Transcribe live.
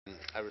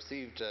I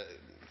received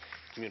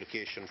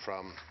communication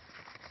from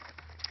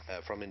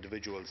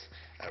individuals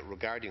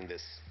regarding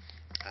this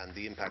and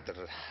the impact that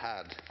it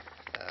had.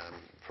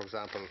 For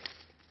example,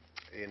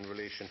 in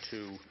relation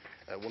to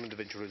one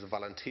individual who is a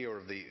volunteer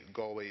of the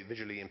Galway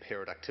Visually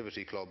Impaired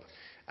Activity Club,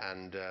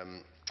 and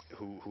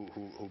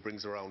who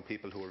brings around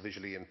people who are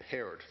visually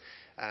impaired.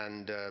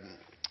 And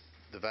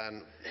the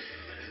van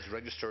is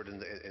registered in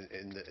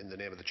the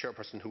name of the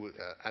chairperson who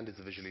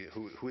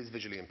is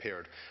visually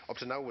impaired. Up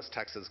to now was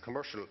taxed as a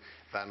commercial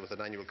van with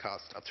an annual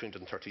cost of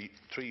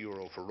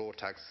 €333 for road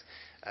tax.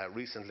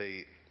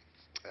 Recently,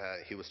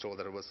 he was told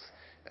that it was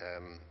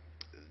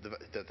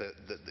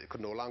they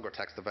could no longer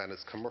tax the van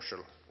as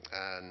commercial,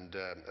 and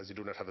as you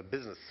do not have a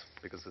business,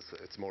 because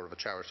it's more of a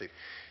charity.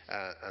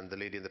 And the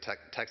lady in the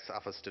tax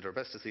office did her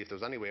best to see if there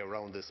was any way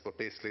around this, but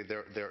basically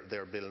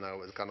their bill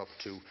now has gone up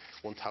to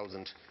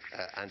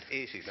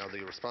 €1,080. Now,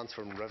 the response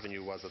from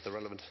Revenue was that the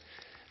relevant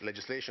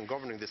legislation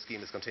governing this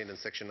scheme is contained in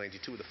Section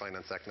 92 of the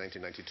Finance Act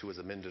 1992 as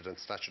amended, and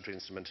Statutory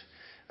Instrument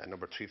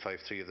number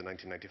 353 of the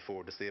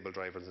 1994 Disabled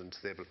Drivers and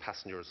Disabled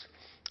Passengers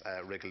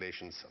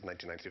Regulations of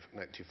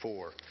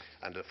 1994,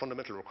 and a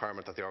fundamental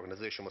requirement that the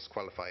organisation must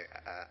qualify.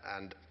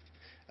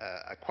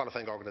 A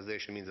qualifying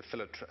organisation means a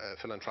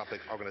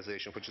philanthropic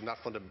organisation which is not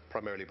funded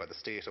primarily by the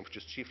state and which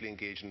is chiefly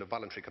engaged in a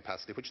voluntary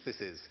capacity, which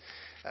this is.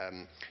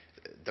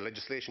 The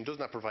legislation does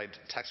not provide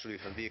tax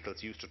relief on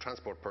vehicles used to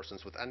transport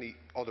persons with any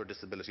other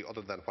disability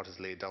other than what is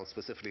laid down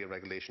specifically in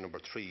Regulation number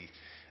 3.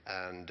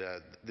 And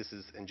this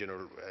is, in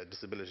general,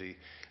 disability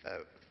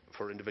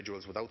for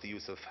individuals without the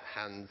use of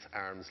hands,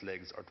 arms,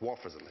 legs, or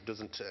dwarfism. It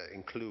doesn't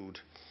include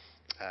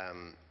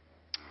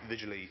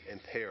visually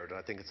impaired, and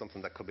I think it's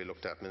something that could be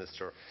looked at,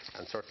 Minister,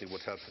 and certainly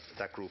would help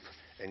that group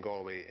in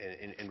Galway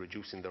in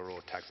reducing their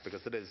road tax,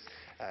 because it is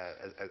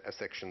a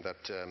section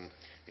that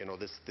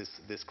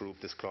this group,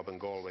 this club in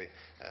Galway,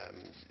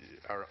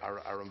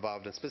 are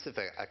involved in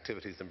specific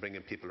activities and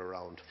bringing people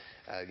around,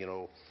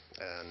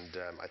 and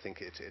I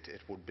think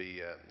it would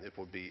be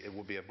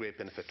of great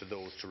benefit to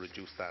those to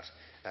reduce that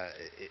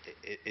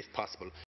if possible.